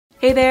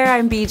Hey there,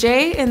 I'm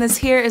BJ, and this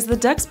here is the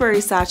Duxbury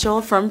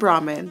Satchel from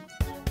Brahmin.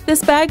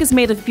 This bag is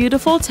made of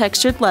beautiful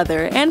textured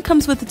leather and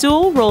comes with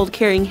dual rolled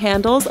carrying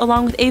handles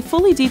along with a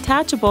fully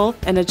detachable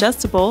and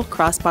adjustable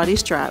crossbody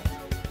strap.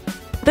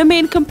 The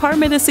main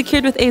compartment is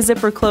secured with a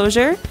zipper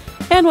closure,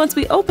 and once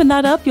we open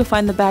that up, you'll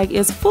find the bag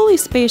is fully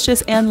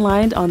spacious and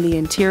lined on the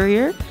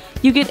interior.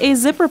 You get a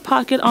zipper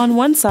pocket on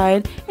one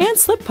side and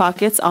slip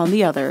pockets on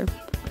the other.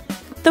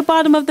 The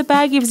bottom of the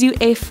bag gives you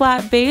a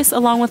flat base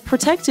along with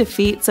protective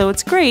feet, so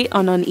it's great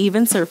on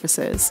uneven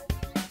surfaces.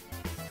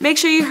 Make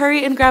sure you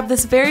hurry and grab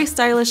this very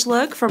stylish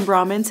look from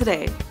Brahmin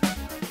today.